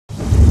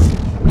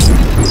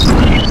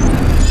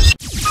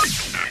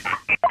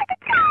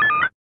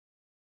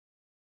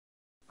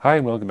Hi,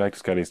 and welcome back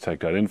to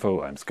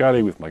ScottiesTech.Info. I'm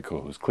Scotty with my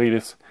co-host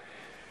Cletus.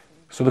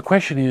 So the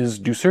question is,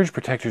 do surge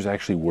protectors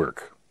actually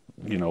work?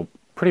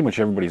 Pretty much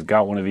everybody's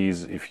got one of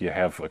these. If you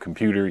have a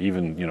computer,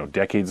 even,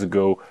 decades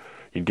ago,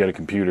 you'd get a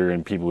computer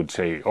and people would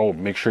say, oh,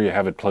 make sure you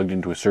have it plugged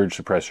into a surge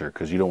suppressor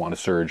because you don't want a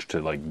surge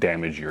to,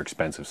 damage your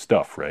expensive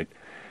stuff, right?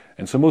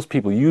 And so most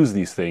people use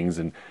these things,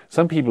 and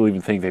some people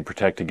even think they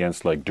protect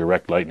against,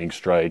 direct lightning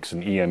strikes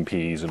and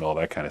EMPs and all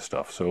that kind of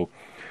stuff. So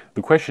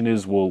the question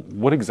is, well,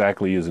 what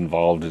exactly is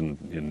involved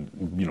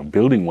in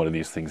building one of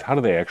these things? How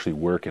do they actually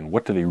work, and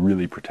what do they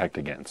really protect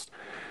against?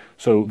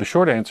 So the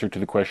short answer to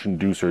the question,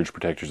 do surge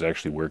protectors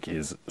actually work,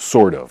 is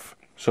sort of.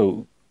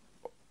 So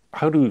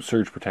how do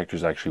surge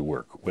protectors actually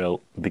work?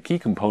 Well, the key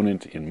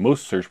component in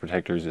most surge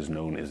protectors is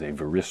known as a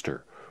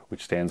varistor,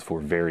 which stands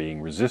for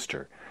varying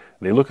resistor.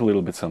 They look a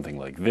little bit something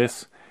like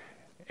this,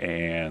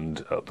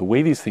 and the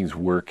way these things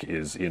work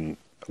is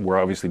we're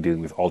obviously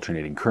dealing with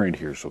alternating current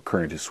here, so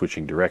current is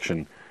switching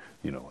direction,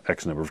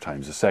 X number of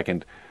times a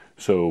second.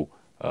 So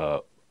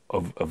a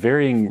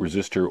varying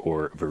resistor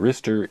or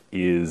varistor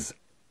is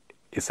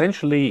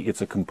essentially,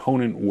 it's a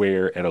component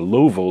where at a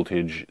low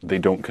voltage they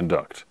don't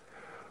conduct.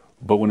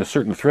 But when a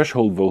certain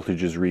threshold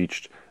voltage is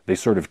reached, they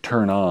sort of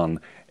turn on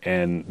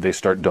and they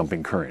start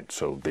dumping current,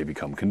 so they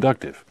become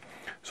conductive.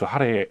 So how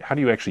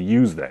do you actually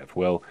use that?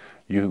 Well,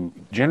 you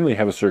generally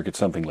have a circuit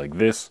something like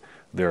this.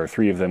 There are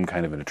three of them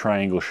kind of in a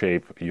triangle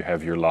shape. You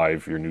have your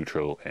live, your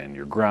neutral, and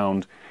your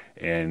ground,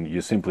 and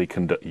you simply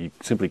connect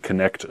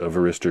a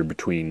varistor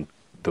between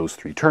those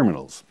three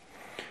terminals.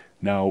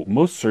 Now,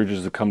 most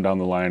surges that come down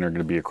the line are going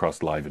to be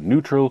across live and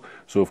neutral.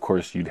 So, of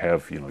course, you'd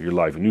have your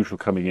live and neutral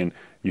coming in.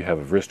 You have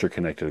a varistor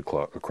connected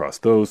across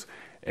those,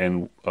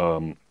 and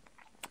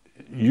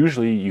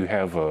usually you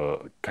have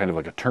a kind of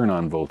like a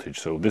turn-on voltage.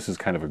 So this is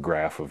kind of a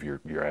graph of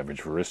your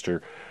average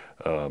varistor.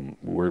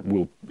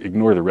 We'll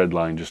ignore the red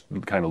line, just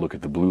kind of look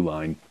at the blue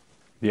line.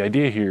 The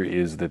idea here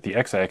is that the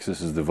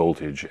x-axis is the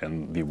voltage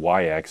and the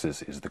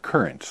y-axis is the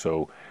current.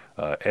 So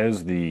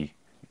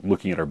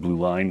looking at our blue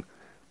line,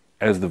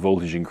 as the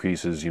voltage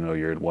increases,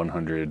 you're at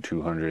 100,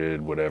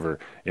 200, whatever.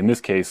 In this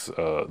case,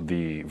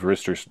 the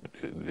varistor,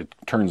 it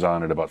turns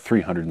on at about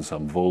 300 and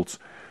some volts.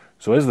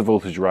 So as the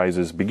voltage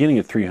rises, beginning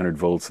at 300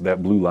 volts,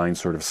 that blue line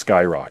sort of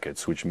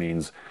skyrockets, which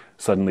means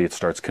suddenly it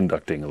starts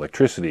conducting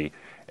electricity.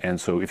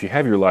 And so if you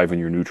have your live and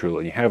your neutral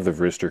and you have the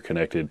varistor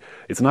connected,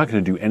 it's not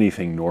going to do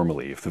anything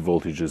normally if the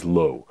voltage is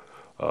low.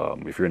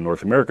 If you're in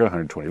North America,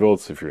 120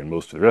 volts. If you're in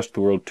most of the rest of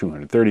the world,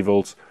 230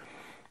 volts.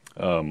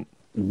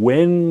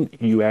 When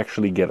you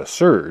actually get a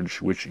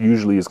surge, which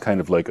usually is kind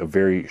of like a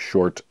very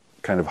short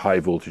kind of high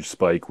voltage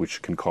spike,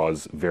 which can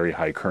cause very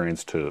high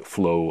currents to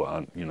flow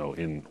on,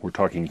 we're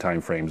talking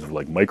time frames of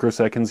like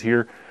microseconds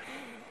here,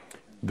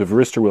 the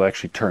varistor will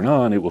actually turn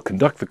on, it will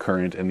conduct the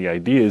current, and the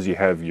idea is you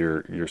have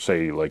your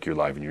say, like your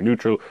live and your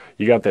neutral,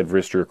 you got that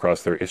varistor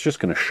across there, it's just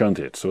going to shunt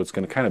it, so it's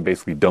going to kind of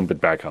basically dump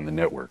it back on the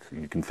network.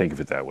 You can think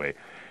of it that way.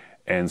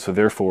 And so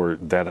therefore,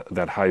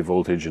 that high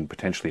voltage and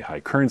potentially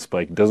high current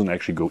spike doesn't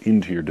actually go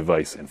into your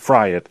device and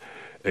fry it.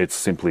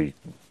 It's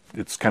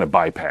kind of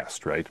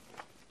bypassed, right?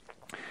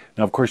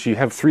 Now, of course, you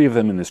have three of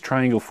them in this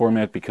triangle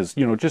format because,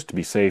 just to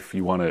be safe,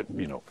 you want to,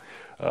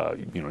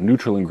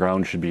 neutral and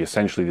ground should be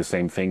essentially the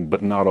same thing,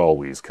 but not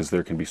always, because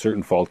there can be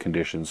certain fault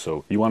conditions.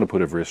 So you want to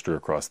put a varistor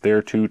across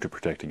there too to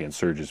protect against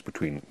surges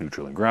between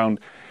neutral and ground,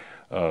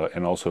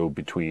 and also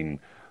between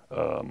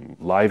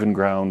live and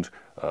ground.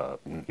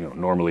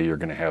 Normally you're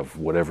going to have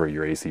whatever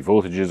your AC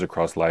voltage is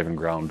across live and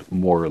ground,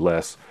 more or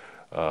less.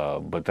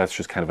 But that's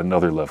just kind of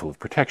another level of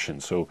protection.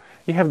 So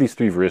you have these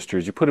three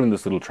varistors, you put them in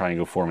this little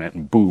triangle format,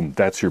 and boom,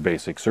 that's your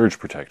basic surge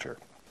protector.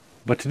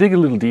 But to dig a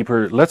little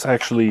deeper, let's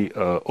actually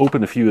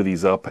open a few of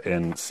these up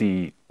and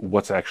see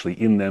what's actually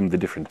in them, the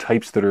different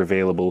types that are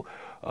available,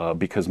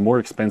 because more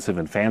expensive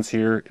and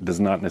fancier does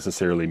not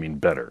necessarily mean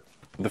better.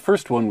 The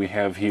first one we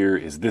have here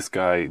is this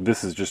guy.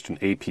 This is just an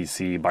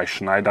APC by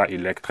Schneider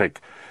Electric,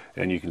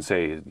 and you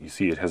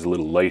see it has a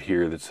little light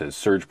here that says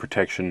surge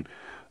protection,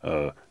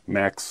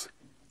 max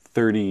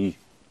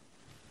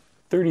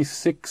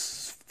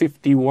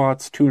 3650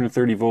 watts,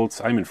 230 volts.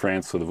 I'm in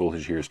France, so the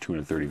voltage here is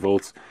 230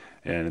 volts,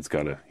 and it's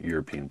got a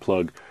European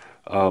plug.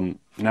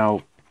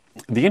 Now,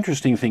 the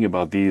interesting thing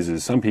about these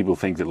is some people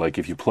think that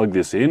if you plug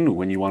this in,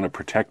 when you want to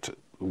protect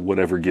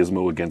whatever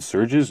gizmo against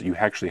surges, you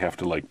actually have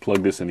to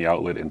plug this in the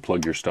outlet and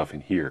plug your stuff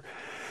in here.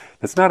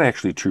 That's not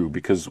actually true,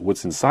 because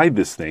what's inside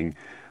this thing,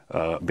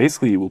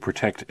 basically it will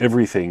protect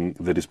everything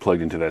that is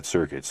plugged into that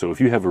circuit. So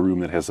if you have a room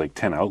that has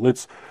 10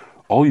 outlets,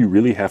 all you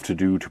really have to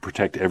do to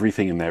protect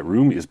everything in that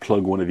room is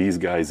plug one of these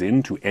guys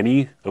into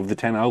any of the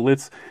 10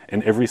 outlets,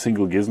 and every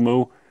single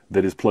gizmo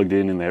that is plugged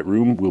in that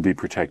room will be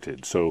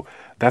protected. So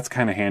that's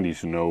kind of handy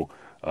to know.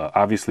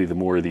 Obviously, the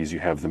more of these you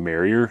have, the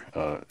merrier,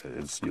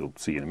 as you'll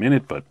see in a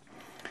minute. But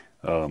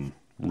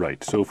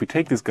right, so if we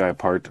take this guy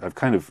apart, I've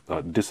kind of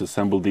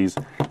disassembled these.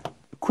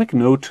 Quick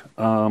note,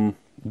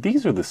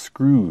 these are the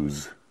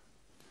screws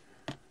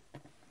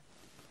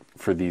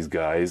for these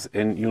guys,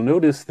 and you'll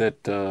notice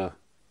that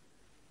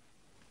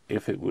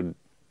if it would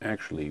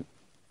actually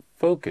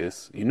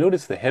focus, you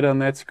notice the head on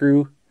that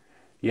screw?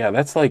 Yeah,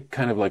 that's like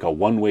kind of like a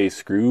one-way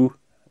screw.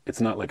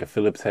 It's not like a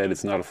Phillips head,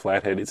 it's not a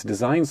flathead. It's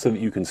designed so that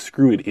you can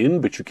screw it in,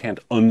 but you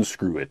can't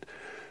unscrew it.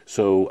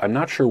 So I'm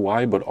not sure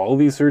why, but all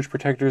these surge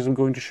protectors I'm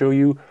going to show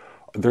you,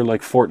 they're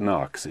like Fort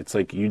Knox. It's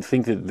like you'd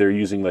think that they're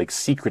using like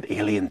secret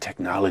alien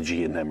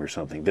technology in them or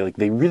something.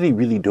 They really,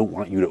 really don't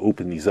want you to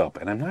open these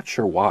up. And I'm not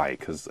sure why,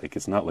 because like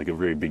it's not like a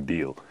very big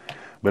deal.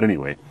 But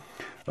anyway,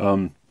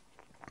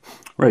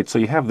 right, so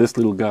you have this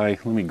little guy.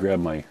 Let me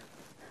grab my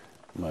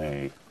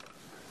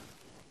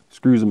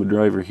screws in my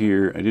driver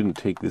here. I didn't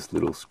take this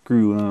little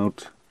screw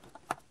out.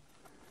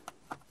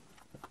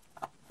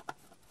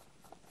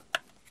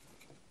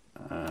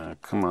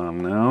 Come on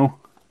now.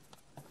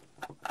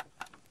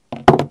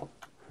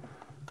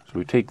 So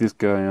we take this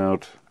guy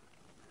out.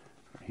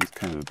 He's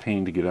kind of a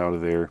pain to get out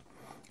of there.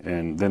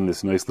 And then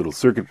this nice little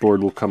circuit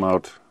board will come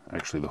out.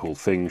 Actually, the whole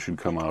thing should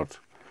come out.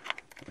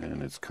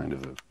 And it's kind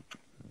of a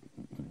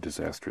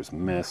disastrous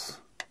mess.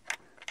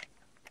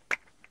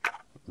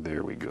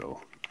 There we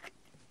go.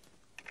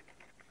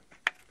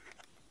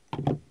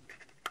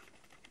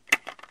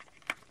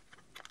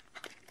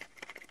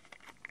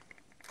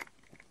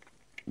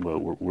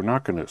 Well, we're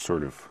not going to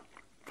sort of...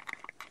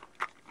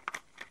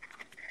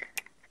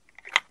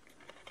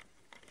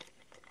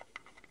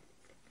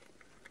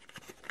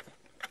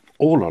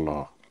 Oh la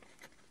la.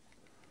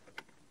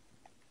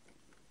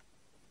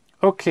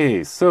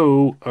 Okay,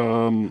 so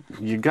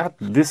you got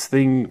this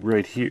thing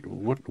right here.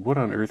 What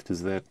on earth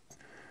is that?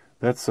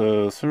 That's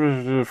a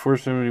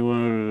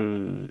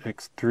 471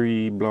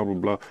 X3 blah blah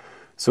blah.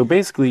 So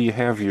basically, you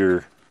have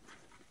your.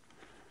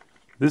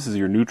 This is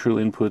your neutral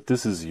input.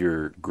 This is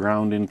your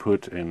ground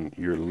input, and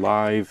your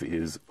live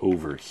is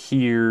over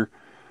here.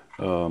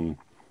 So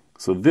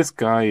this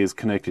guy is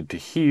connected to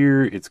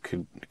here. It's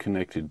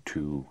connected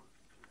to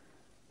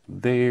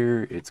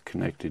there. It's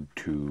connected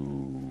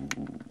to,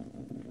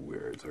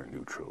 where is our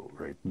neutral?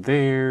 Right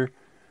there.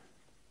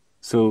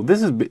 So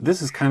this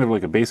is kind of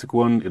like a basic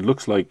one. It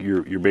looks like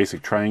your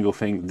basic triangle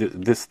thing.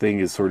 This thing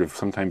is sort of,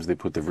 sometimes they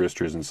put the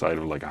varistors inside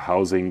of like a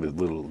housing, the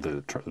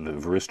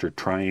varistor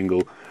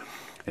triangle,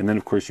 and then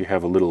of course you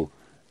have a little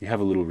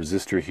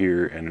resistor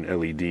here and an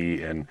LED,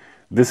 and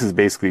this is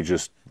basically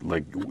just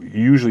like,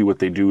 usually what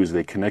they do is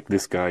they connect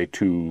this guy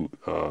to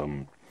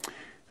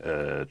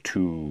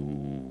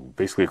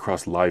basically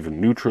across live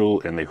and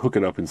neutral, and they hook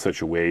it up in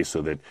such a way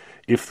so that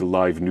if the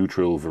live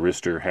neutral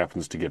varistor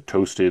happens to get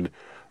toasted,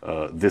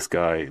 this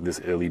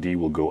LED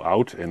will go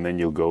out, and then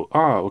you'll go,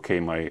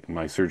 okay,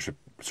 my surge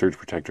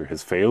protector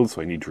has failed,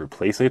 so I need to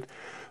replace it.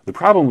 The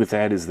problem with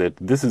that is that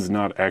this is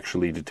not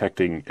actually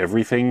detecting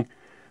everything.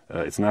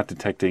 It's not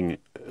detecting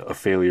a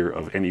failure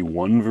of any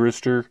one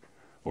varistor,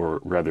 or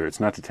rather, it's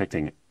not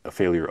detecting a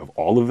failure of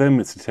all of them.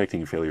 It's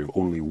detecting a failure of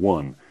only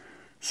one.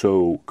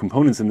 So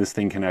components in this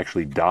thing can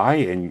actually die,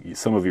 and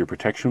some of your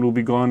protection will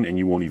be gone, and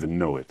you won't even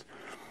know it.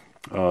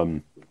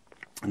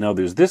 Now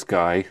there's this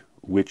guy,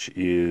 which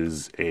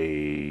is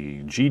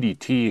a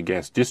GDT, a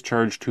gas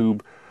discharge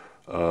tube.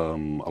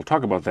 I'll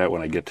talk about that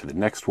when I get to the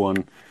next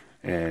one.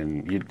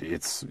 And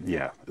this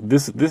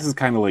is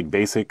kind of like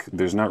basic.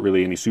 There's not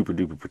really any super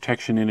duper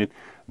protection in it,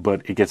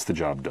 but it gets the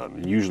job done.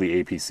 And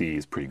usually APC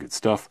is pretty good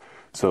stuff.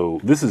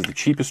 So this is the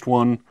cheapest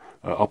one.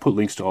 I'll put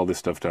links to all this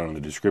stuff down in the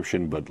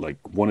description, but like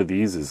one of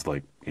these is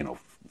like,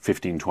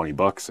 15, 20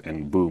 bucks,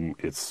 and boom,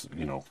 it's,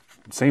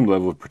 same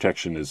level of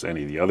protection as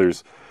any of the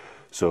others.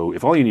 So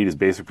if all you need is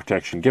basic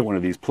protection, get one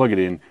of these, plug it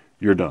in,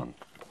 you're done.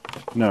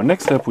 Now,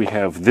 next up we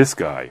have this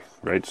guy,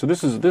 right? So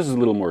this is a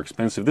little more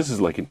expensive. This is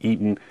like an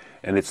Eaton,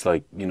 and it's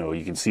like,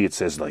 you can see it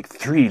says like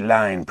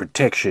 3-line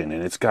protection,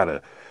 and it's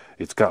got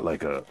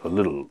like a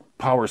little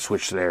power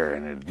switch there,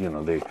 and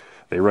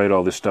they write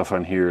all this stuff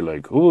on here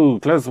like, oh,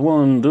 class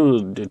 1,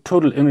 the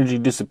total energy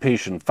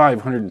dissipation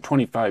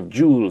 525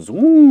 joules,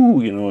 woo,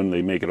 and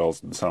they make it all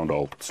sound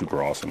all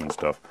super awesome and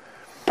stuff.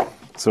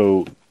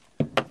 So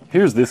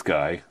here's this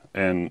guy.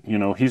 And,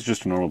 he's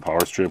just a normal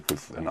power strip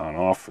with an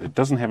on-off. It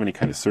doesn't have any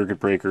kind of circuit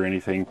breaker or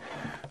anything.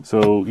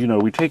 So,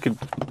 we take it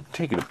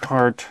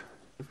apart,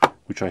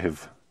 which I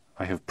have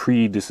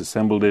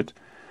pre-disassembled it.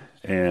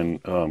 And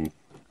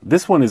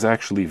this one is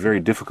actually very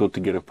difficult to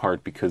get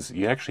apart because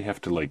you actually have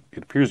to, it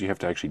appears you have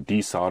to actually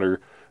desolder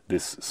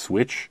this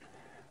switch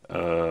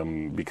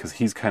because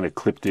he's kind of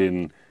clipped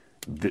in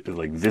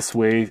this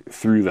way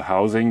through the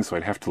housing. So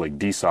I'd have to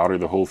desolder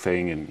the whole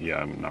thing. And yeah,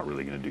 I'm not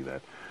really going to do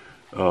that.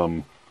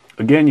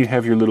 Again, you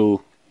have your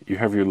little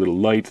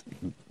light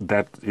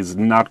that is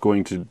not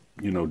going to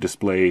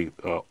display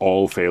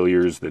all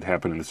failures that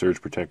happen in the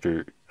surge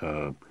protector.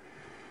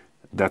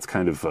 That's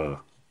kind of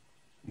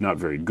not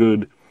very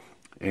good.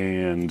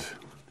 And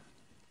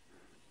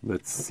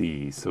let's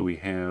see. So we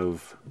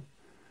have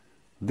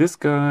this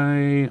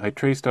guy I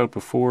traced out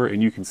before,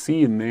 and you can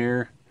see in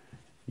there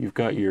you've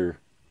got your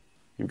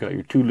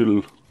two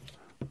little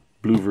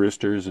blue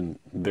varistors, and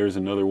there's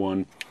another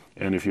one.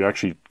 And if you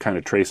actually kind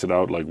of trace it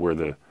out, like where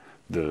the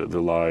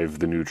live,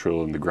 the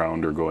neutral, and the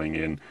ground are going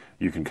in,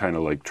 you can kind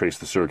of trace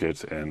the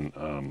circuit, and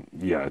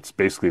yeah, it's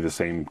basically the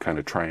same kind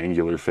of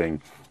triangular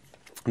thing.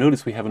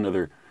 Notice we have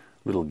another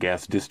little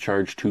gas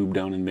discharge tube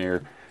down in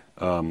there.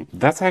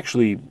 That's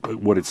actually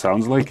what it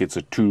sounds like. It's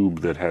a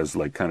tube that has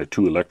like kind of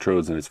two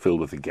electrodes and it's filled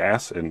with a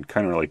gas, and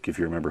kind of like if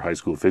you remember high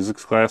school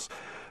physics class,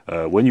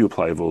 when you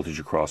apply a voltage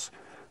across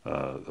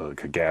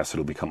like a gas,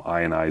 it'll become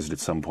ionized at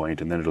some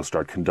point and then it'll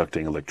start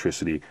conducting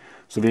electricity.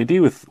 So the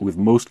idea with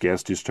most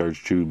gas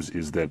discharge tubes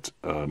is that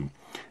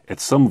at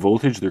some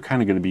voltage they're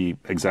kind of going to be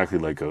exactly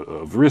like a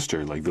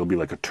varistor. Like there'll be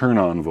like a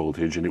turn-on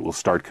voltage and it will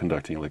start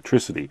conducting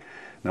electricity.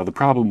 Now the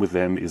problem with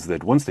them is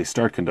that once they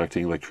start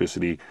conducting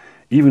electricity,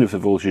 even if the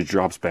voltage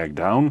drops back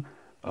down,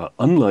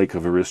 unlike a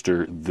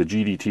varistor, the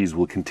GDTs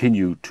will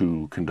continue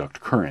to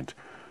conduct current.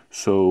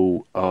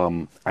 So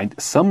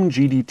some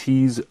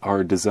GDTs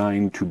are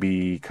designed to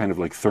be kind of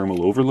like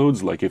thermal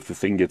overloads, like if the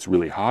thing gets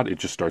really hot, it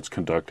just starts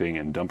conducting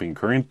and dumping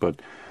current,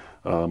 but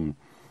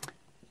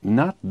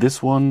not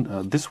this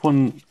one. This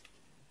one,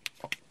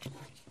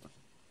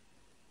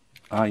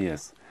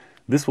 yes,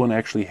 this one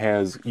actually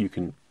has, you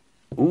can,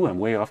 ooh, I'm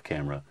way off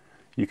camera.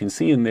 You can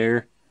see in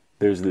there,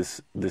 there's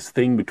this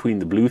thing between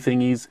the blue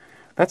thingies.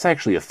 That's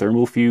actually a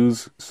thermal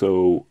fuse.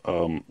 So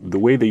the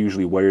way they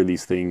usually wire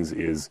these things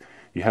is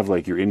you have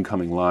like your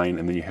incoming line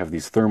and then you have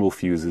these thermal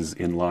fuses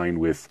in line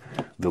with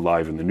the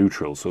live and the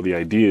neutral. So the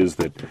idea is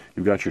that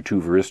you've got your two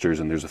varistors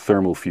and there's a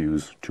thermal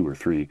fuse, 2 or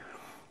 3.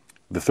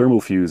 The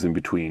thermal fuse in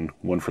between,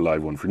 one for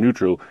live, one for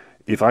neutral.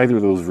 If either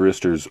of those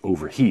varistors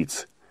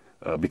overheats,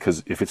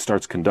 because if it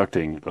starts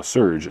conducting a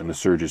surge and the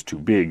surge is too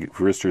big,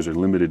 varistors are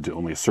limited to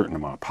only a certain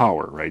amount of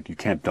power, right? You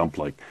can't dump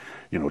like,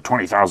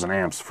 20,000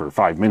 amps for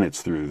 5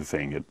 minutes through the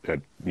thing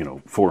at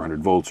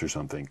 400 volts or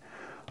something.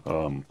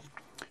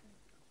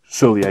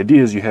 So the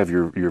idea is you have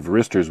your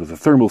varistors with a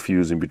thermal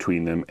fuse in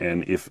between them,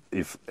 and if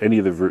any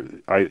of the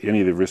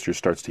varistors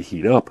starts to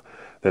heat up,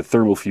 that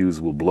thermal fuse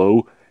will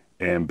blow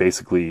and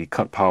basically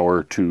cut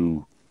power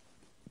to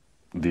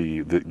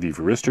the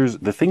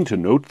varistors. The thing to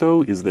note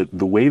though is that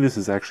the way this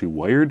is actually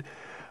wired,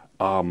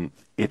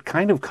 it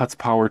kind of cuts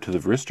power to the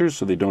varistors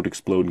so they don't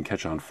explode and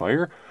catch on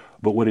fire,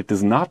 but what it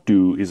does not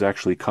do is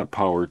actually cut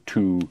power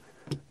to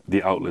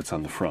the outlets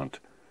on the front.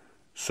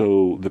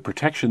 So the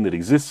protection that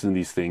exists in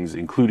these things,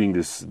 including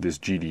this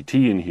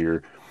GDT in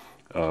here,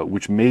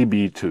 which may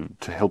be to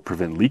help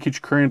prevent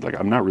leakage current. Like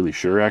I'm not really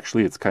sure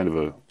actually. It's kind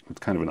of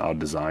an odd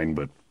design,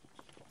 but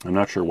I'm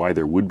not sure why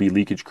there would be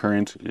leakage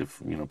current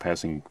if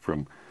passing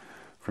from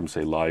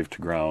say live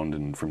to ground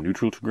and from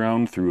neutral to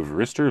ground through a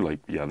varistor. Like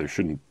yeah, there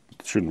shouldn't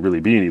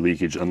really be any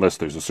leakage unless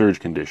there's a surge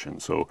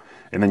condition. So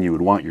and then you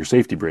would want your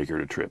safety breaker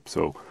to trip.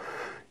 So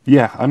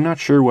yeah, I'm not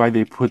sure why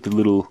they put the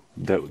little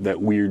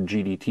that weird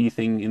GDT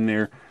thing in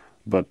there,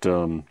 but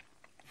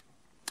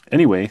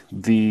anyway,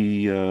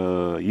 the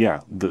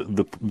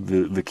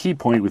key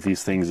point with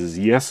these things is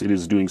yes, it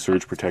is doing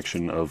surge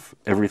protection of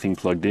everything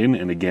plugged in,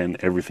 and again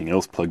everything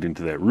else plugged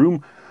into that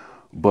room.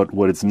 But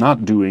what it's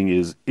not doing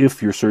is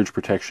if your surge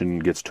protection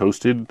gets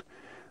toasted,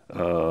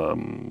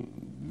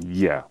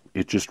 yeah,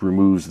 it just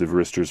removes the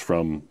varistors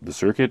from the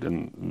circuit,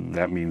 and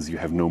that means you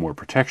have no more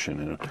protection.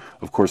 And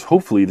of course,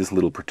 hopefully this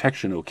little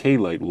protection OK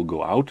light will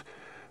go out.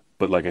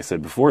 But like I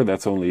said before,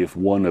 that's only if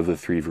one of the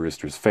 3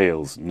 varistors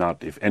fails,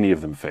 not if any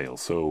of them fail.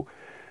 So,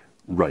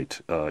 right,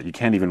 you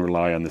can't even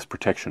rely on this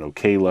protection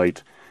OK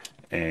light.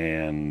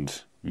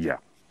 And yeah,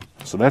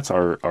 so that's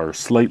our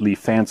slightly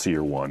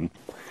fancier one.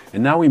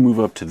 And now we move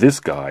up to this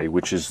guy,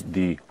 which is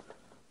the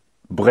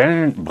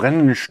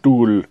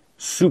Brennstuhl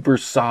super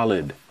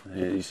solid.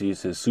 You see it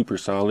says super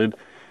solid,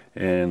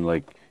 and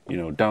like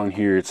down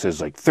here it says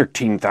like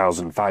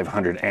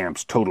 13,500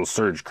 amps total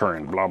surge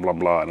current, blah blah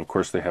blah. And of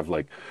course they have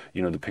like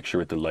the picture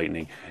with the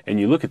lightning, and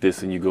you look at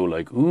this and you go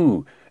like,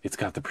 ooh, it's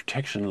got the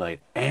protection light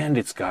and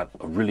it's got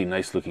a really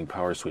nice looking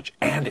power switch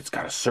and it's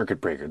got a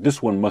circuit breaker.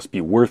 This one must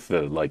be worth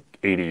the like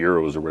 80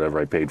 euros or whatever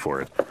I paid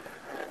for it.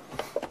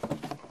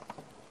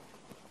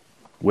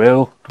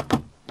 Well,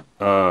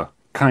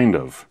 kind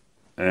of.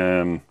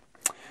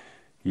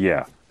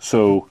 Yeah,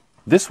 so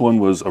this one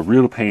was a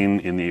real pain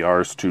in the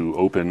arse to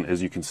open.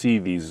 As you can see,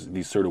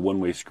 these sort of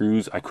one-way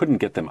screws, I couldn't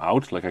get them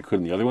out like I could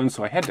in the other one,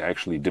 so I had to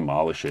actually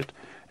demolish it.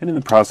 And in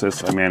the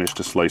process, I managed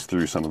to slice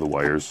through some of the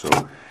wires,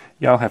 so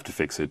yeah, I'll have to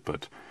fix it,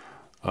 but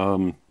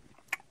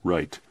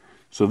right.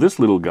 So this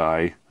little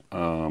guy,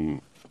 our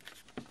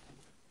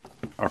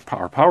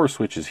power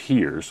switch is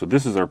here, so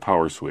this is our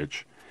power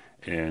switch,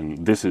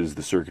 and this is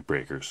the circuit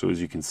breaker. So as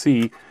you can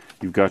see,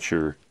 you've got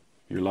your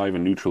live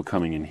and neutral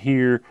coming in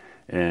here,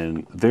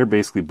 and they're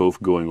basically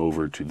both going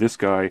over to this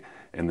guy,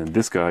 and then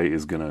this guy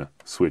is going to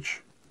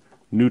switch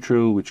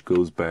neutral, which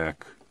goes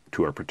back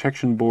to our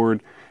protection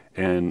board,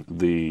 and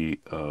the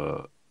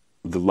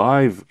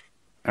live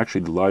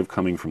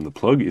coming from the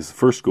plug is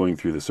first going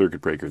through the circuit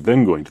breaker,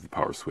 then going to the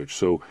power switch.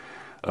 So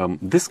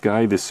this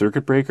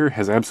circuit breaker,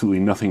 has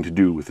absolutely nothing to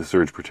do with the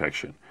surge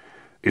protection.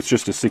 It's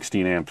just a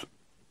 16 amp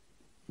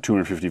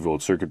 250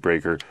 volt circuit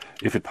breaker.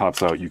 If it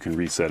pops out, you can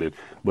reset it.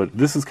 But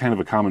this is kind of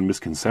a common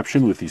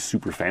misconception with these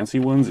super fancy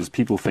ones, is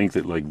people think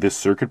that like this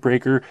circuit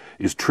breaker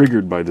is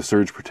triggered by the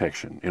surge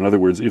protection. In other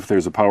words, if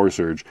there's a power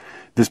surge,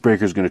 this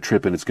breaker is going to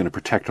trip and it's going to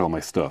protect all my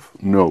stuff.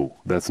 No,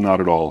 that's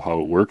not at all how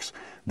it works.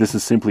 This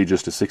is simply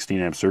just a 16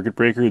 amp circuit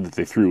breaker that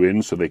they threw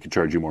in so they could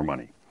charge you more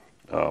money.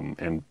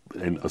 And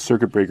a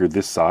circuit breaker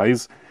this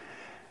size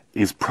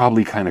is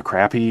probably kind of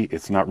crappy.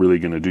 It's not really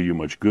going to do you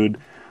much good.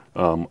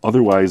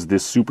 Otherwise,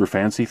 this super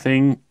fancy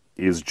thing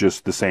is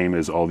just the same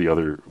as all the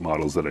other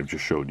models that I've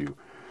just showed you.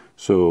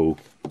 So,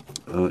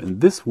 in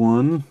this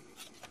one,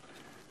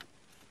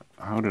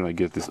 how did I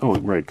get this? Oh,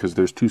 right, because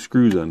there's 2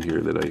 screws on here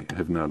that I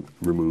have not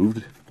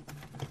removed.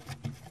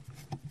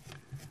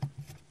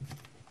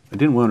 I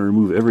didn't want to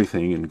remove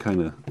everything and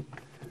kind of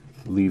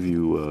leave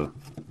you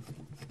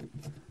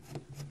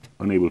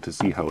unable to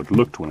see how it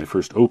looked when I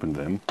first opened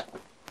them.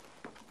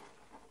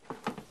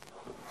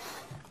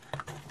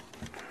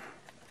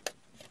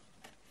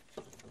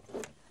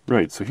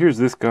 Right, so here's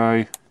this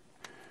guy.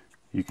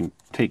 You can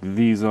take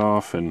these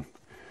off, and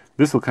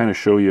this will kind of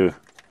show you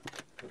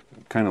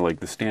kind of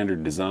like the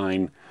standard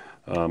design.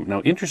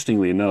 Now,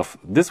 interestingly enough,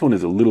 this one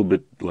is a little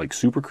bit like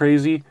super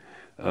crazy.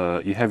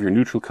 You have your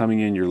neutral coming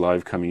in, your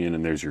live coming in,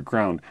 and there's your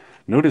ground.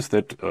 Notice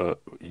that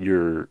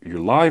your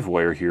live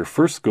wire here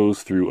first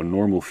goes through a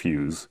normal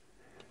fuse,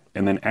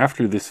 and then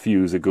after this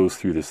fuse, it goes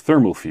through this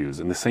thermal fuse.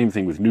 And the same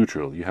thing with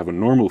neutral. You have a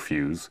normal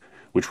fuse,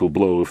 which will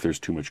blow if there's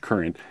too much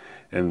current.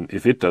 And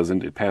if it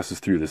doesn't, it passes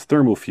through this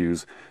thermal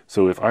fuse.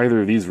 So if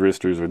either of these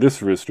resistors or this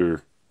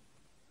resistor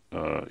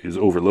is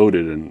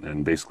overloaded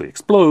and basically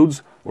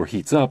explodes or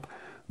heats up,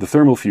 the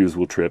thermal fuse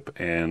will trip,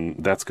 and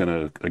that's going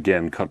to,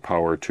 again, cut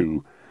power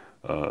to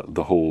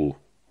the whole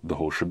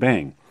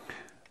shebang.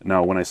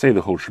 Now, when I say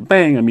the whole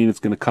shebang, I mean it's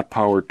going to cut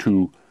power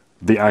to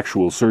the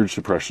actual surge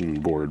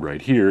suppression board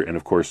right here. And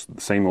of course, the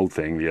same old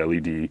thing, the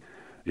LED.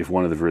 If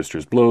one of the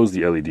resistors blows,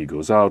 the LED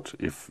goes out.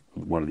 If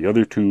one of the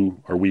other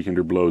 2 are weakened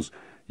or blows,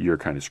 you're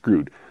kind of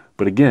screwed.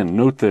 But again,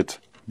 note that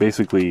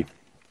basically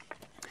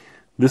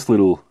this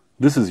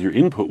is your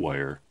input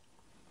wire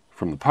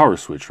from the power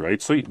switch,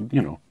 right? So,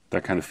 you know,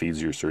 that kind of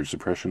feeds your surge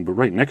suppression. But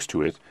right next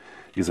to it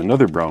is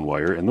another brown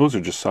wire, and those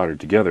are just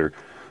soldered together.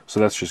 So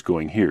that's just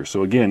going here.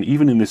 So again,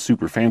 even in this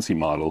super fancy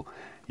model,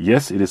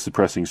 yes, it is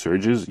suppressing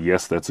surges.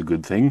 Yes, that's a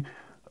good thing.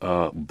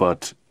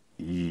 But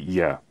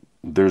yeah,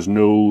 there's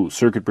no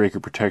circuit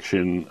breaker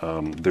protection.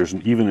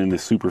 Even in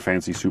this super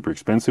fancy, super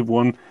expensive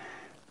one,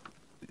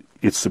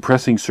 it's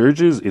suppressing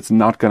surges. It's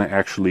not going to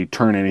actually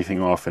turn anything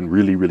off and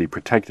really, really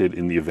protect it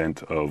in the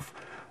event of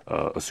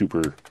a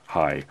super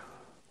high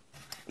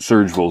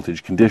surge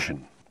voltage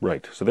condition.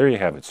 Right, so there you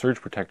have it.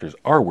 Surge protectors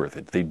are worth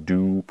it. They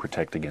do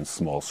protect against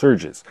small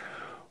surges.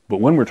 But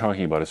when we're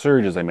talking about a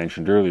surge, as I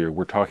mentioned earlier,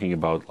 we're talking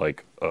about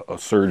like a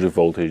surge of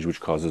voltage which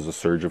causes a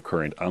surge of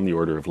current on the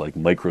order of like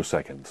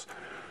microseconds.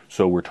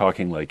 So we're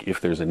talking like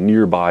if there's a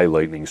nearby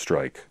lightning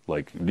strike,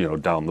 like, you know,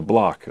 down the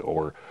block,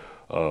 or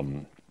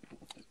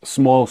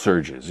small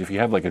surges. If you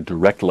have like a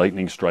direct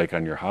lightning strike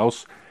on your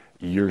house,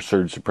 your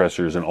surge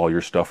suppressors and all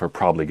your stuff are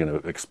probably going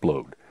to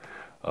explode.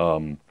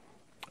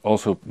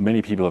 Also,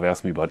 many people have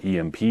asked me about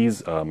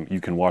EMPs.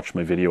 You can watch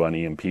my video on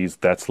EMPs.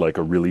 That's like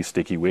a really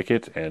sticky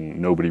wicket, and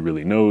nobody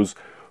really knows.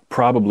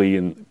 Probably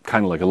in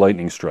kind of like a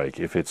lightning strike,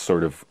 if it's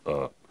sort of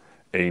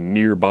a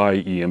nearby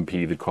EMP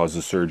that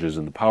causes surges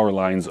in the power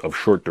lines of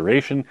short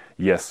duration,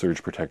 yes,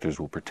 surge protectors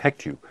will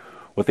protect you.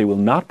 What they will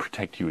not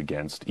protect you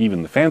against,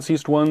 even the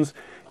fanciest ones,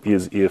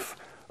 is if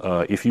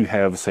you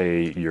have,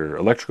 say, your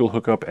electrical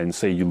hookup and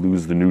say you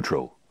lose the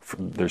neutral.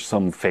 There's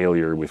some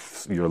failure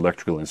with your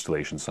electrical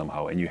installation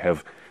somehow, and you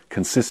have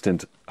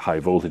consistent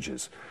high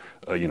voltages.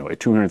 You know, at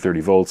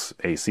 230 volts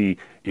AC,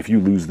 if you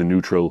lose the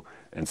neutral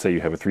and say you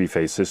have a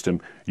 3-phase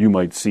system, you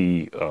might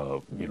see,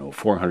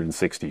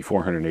 460,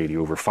 480,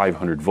 over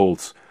 500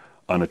 volts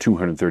on a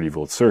 230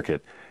 volt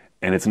circuit.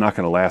 And it's not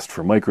going to last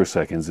for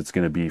microseconds. It's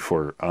going to be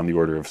for on the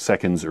order of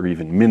seconds or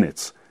even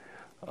minutes.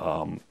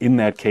 In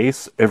that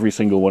case, every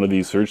single one of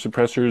these surge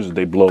suppressors,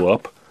 they blow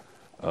up.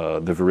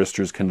 The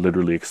varistors can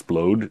literally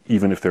explode,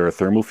 even if there are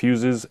thermal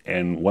fuses.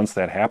 And once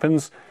that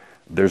happens,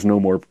 there's no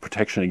more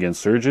protection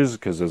against surges,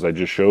 because as I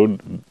just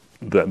showed,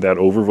 that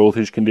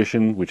overvoltage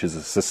condition, which is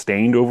a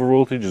sustained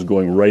overvoltage, is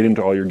going right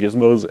into all your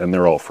gizmos, and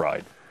they're all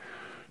fried.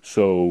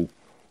 So,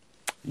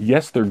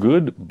 yes, they're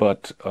good,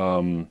 but,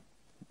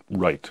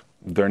 right,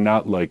 they're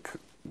not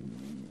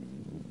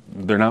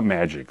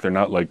magic. They're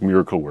not like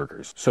miracle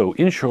workers. So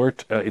in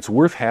short, it's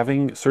worth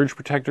having surge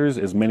protectors,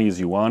 as many as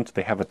you want.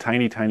 They have a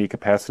tiny, tiny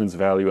capacitance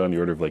value on the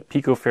order of like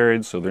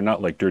picofarads, so they're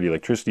not like dirty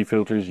electricity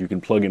filters. You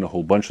can plug in a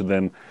whole bunch of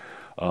them.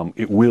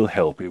 It will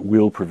help. It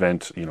will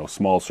prevent,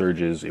 small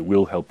surges. It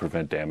will help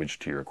prevent damage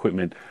to your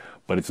equipment,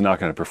 but it's not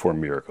going to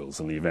perform miracles.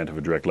 In the event of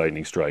a direct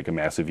lightning strike, a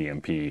massive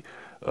EMP,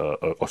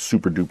 a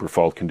super duper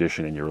fault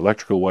condition in your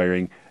electrical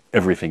wiring,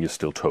 everything is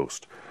still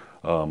toast.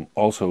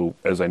 Also,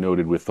 as I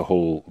noted with the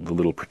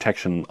little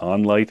protection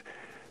on light,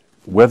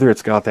 Whether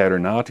it's got that or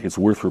not, it's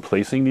worth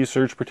replacing these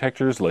surge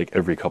protectors like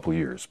every couple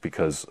years,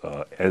 because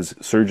as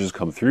surges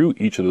come through,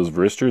 each of those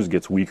varistors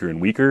gets weaker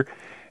and weaker,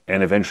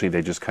 and eventually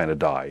they just kind of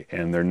die.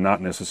 And they're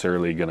not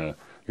necessarily you're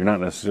not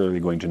necessarily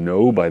going to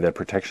know by that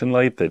protection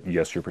light that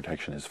yes, your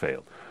protection has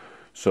failed.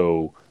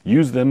 So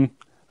use them,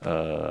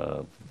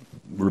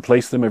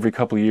 replace them every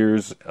couple of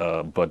years,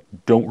 but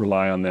don't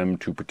rely on them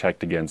to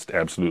protect against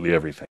absolutely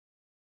everything.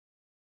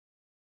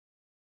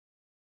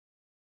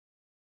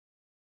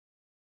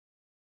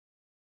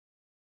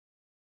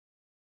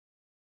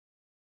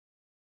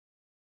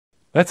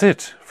 That's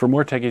it. For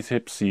more techie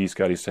tips, see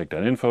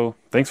ScottiesTech.Info.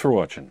 Thanks for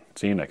watching.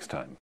 See you next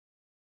time.